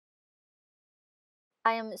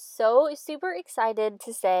I am so super excited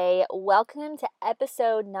to say welcome to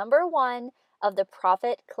episode number 1 of the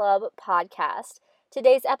Profit Club podcast.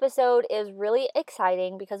 Today's episode is really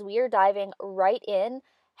exciting because we are diving right in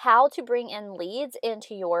how to bring in leads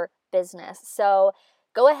into your business. So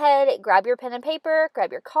go ahead, grab your pen and paper,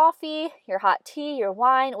 grab your coffee, your hot tea, your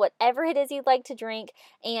wine, whatever it is you'd like to drink,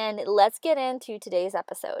 and let's get into today's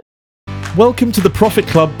episode. Welcome to the Profit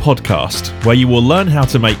Club podcast, where you will learn how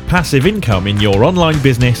to make passive income in your online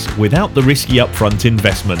business without the risky upfront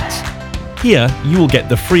investments. Here, you will get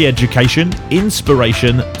the free education,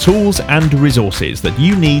 inspiration, tools, and resources that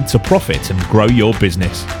you need to profit and grow your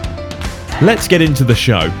business. Let's get into the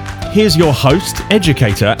show. Here's your host,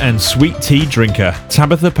 educator, and sweet tea drinker,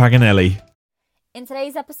 Tabitha Paganelli. In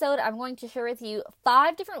today's episode, I'm going to share with you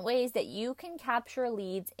 5 different ways that you can capture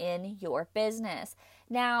leads in your business.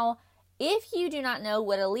 Now, if you do not know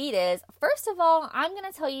what a lead is, first of all, I'm going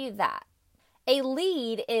to tell you that. A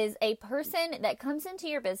lead is a person that comes into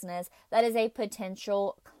your business that is a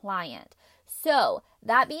potential client. So,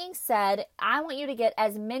 that being said, I want you to get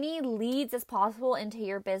as many leads as possible into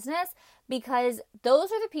your business because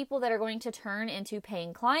those are the people that are going to turn into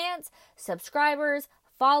paying clients, subscribers,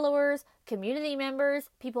 followers, community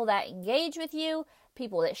members, people that engage with you,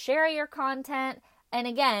 people that share your content, and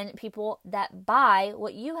again, people that buy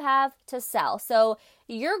what you have to sell. So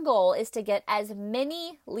your goal is to get as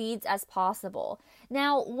many leads as possible.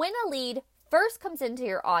 Now, when a lead first comes into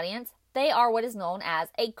your audience, they are what is known as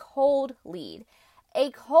a cold lead.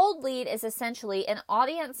 A cold lead is essentially an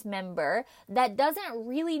audience member that doesn't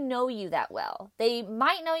really know you that well. They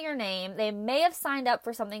might know your name, they may have signed up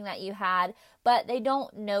for something that you had, but they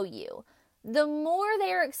don't know you. The more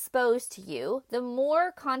they are exposed to you, the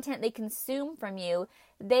more content they consume from you,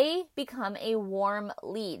 they become a warm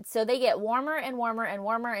lead. So they get warmer and warmer and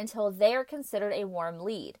warmer until they are considered a warm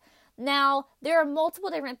lead. Now, there are multiple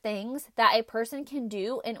different things that a person can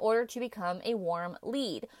do in order to become a warm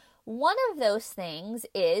lead. One of those things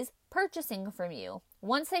is purchasing from you.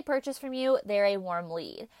 Once they purchase from you, they're a warm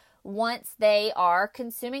lead. Once they are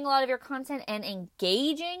consuming a lot of your content and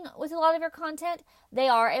engaging with a lot of your content, they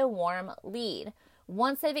are a warm lead.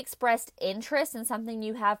 Once they've expressed interest in something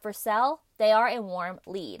you have for sale, they are a warm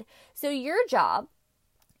lead. So your job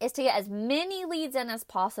is to get as many leads in as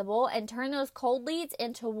possible and turn those cold leads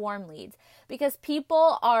into warm leads because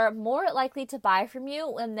people are more likely to buy from you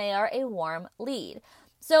when they are a warm lead.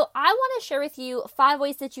 So I want to share with you 5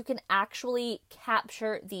 ways that you can actually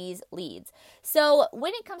capture these leads. So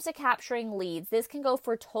when it comes to capturing leads, this can go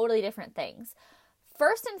for totally different things.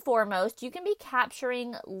 First and foremost, you can be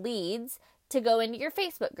capturing leads to go into your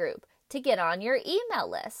Facebook group, to get on your email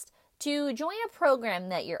list, to join a program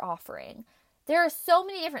that you're offering. There are so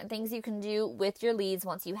many different things you can do with your leads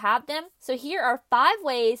once you have them. So here are 5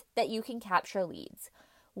 ways that you can capture leads.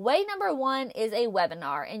 Way number 1 is a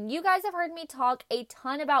webinar, and you guys have heard me talk a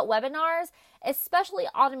ton about webinars, especially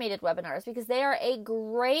automated webinars, because they are a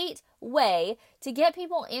great way to get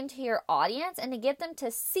people into your audience and to get them to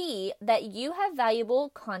see that you have valuable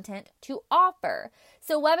content to offer.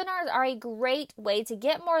 So webinars are a great way to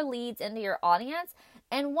get more leads into your audience,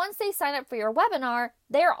 and once they sign up for your webinar,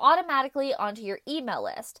 they are automatically onto your email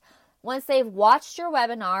list. Once they've watched your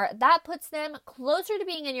webinar, that puts them closer to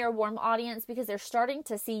being in your warm audience because they're starting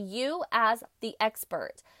to see you as the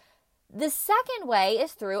expert. The second way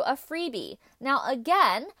is through a freebie. Now,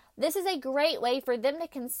 again, this is a great way for them to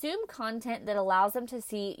consume content that allows them to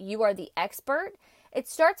see you are the expert. It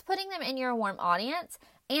starts putting them in your warm audience,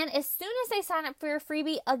 and as soon as they sign up for your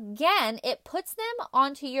freebie, again, it puts them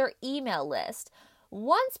onto your email list.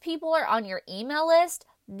 Once people are on your email list,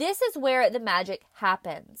 this is where the magic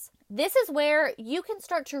happens. This is where you can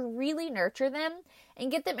start to really nurture them and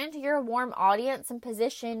get them into your warm audience and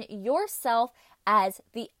position yourself as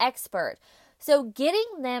the expert. So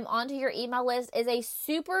getting them onto your email list is a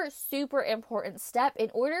super, super important step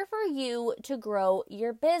in order for you to grow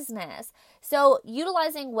your business. So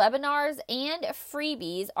utilizing webinars and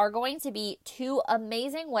freebies are going to be 2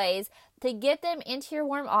 amazing ways to get them into your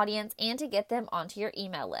warm audience and to get them onto your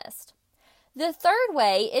email list. The third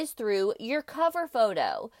way is through your cover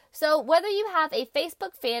photo. So whether you have a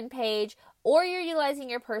Facebook fan page or you're utilizing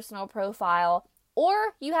your personal profile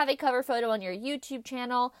or you have a cover photo on your YouTube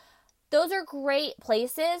channel, those are great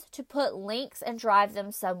places to put links and drive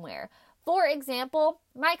them somewhere. For example,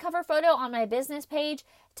 my cover photo on my business page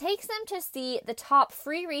takes them to see the top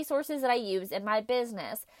free resources that I use in my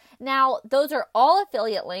business. Now, those are all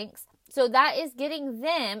affiliate links. So that is getting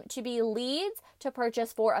them to be leads to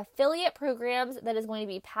purchase for affiliate programs that is going to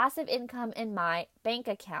be passive income in my bank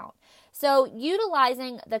account. So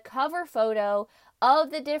utilizing the cover photo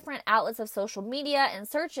of the different outlets of social media and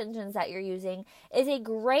search engines that you're using is a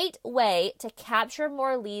great way to capture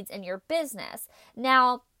more leads in your business.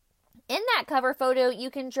 Now, in that cover photo, you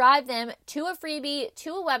can drive them to a freebie, to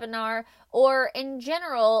a webinar, or in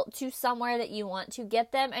general to somewhere that you want to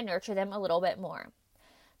get them and nurture them a little bit more.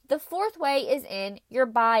 The fourth way is in your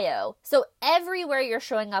bio. So everywhere you're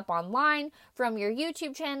showing up online, from your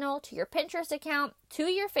YouTube channel to your Pinterest account to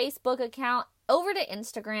your Facebook account over to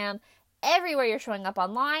Instagram, everywhere you're showing up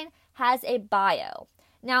online has a bio.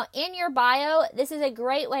 Now, in your bio, this is a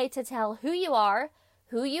great way to tell who you are,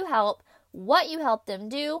 who you help, what you help them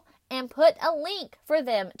do, and put a link for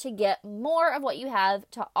them to get more of what you have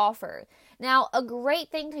to offer. Now, a great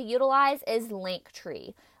thing to utilize is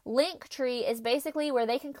Linktree. Linktree is basically where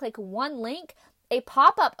they can click one link, a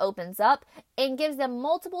pop-up opens up and gives them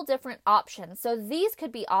multiple different options. So these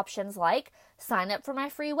could be options like sign up for my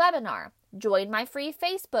free webinar, join my free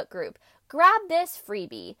Facebook group, grab this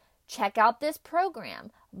freebie, check out this program,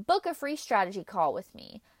 book a free strategy call with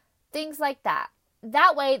me, things like that.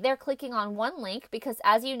 That way they're clicking on one link because,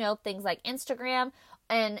 as you know, things like Instagram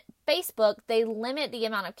and Facebook, they limit the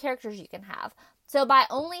amount of characters you can have. So by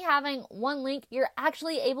only having one link, you're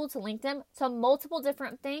actually able to link them to multiple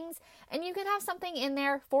different things, and you can have something in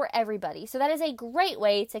there for everybody. So that is a great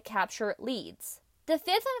way to capture leads. The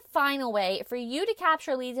fifth and final way for you to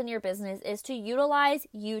capture leads in your business is to utilize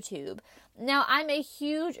YouTube. Now, I'm a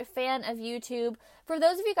huge fan of YouTube. For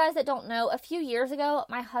those of you guys that don't know, a few years ago,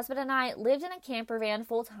 my husband and I lived in a camper van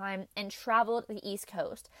full time and traveled the East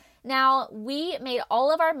Coast. Now, we made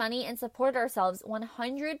all of our money and supported ourselves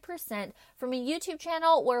 100% from a YouTube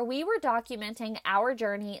channel where we were documenting our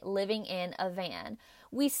journey living in a van.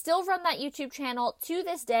 We still run that YouTube channel to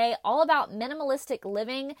this day, all about minimalistic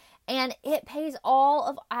living, and it pays all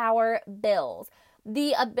of our bills.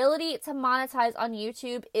 The ability to monetize on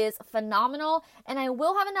YouTube is phenomenal, and I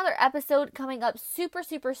will have another episode coming up super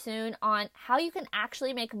soon on how you can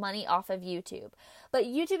actually make money off of YouTube. But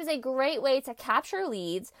YouTube is a great way to capture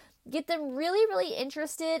leads, get them really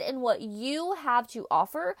interested in what you have to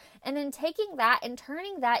offer, and then taking that and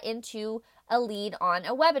turning that into a lead on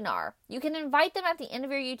a webinar. You can invite them at the end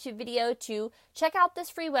of your YouTube video to check out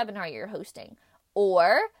this free webinar you're hosting,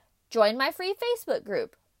 or join my free Facebook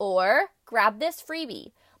group, or grab this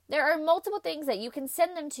freebie. There are multiple things that you can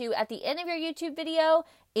send them to at the end of your YouTube video,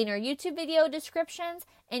 in your YouTube video descriptions,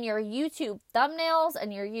 in your YouTube thumbnails,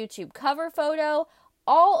 and your YouTube cover photo,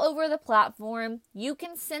 all over the platform. You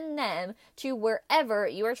can send them to wherever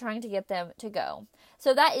you are trying to get them to go.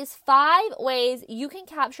 So that is 5 ways you can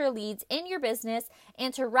capture leads in your business.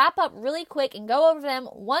 And to wrap up really quick and go over them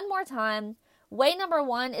one more time, way number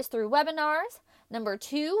 1 is through webinars. Number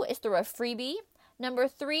 2 is through a freebie. Number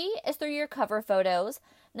 3 is through your cover photos.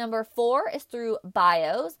 Number 4 is through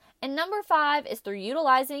bios. And number 5 is through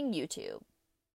utilizing YouTube.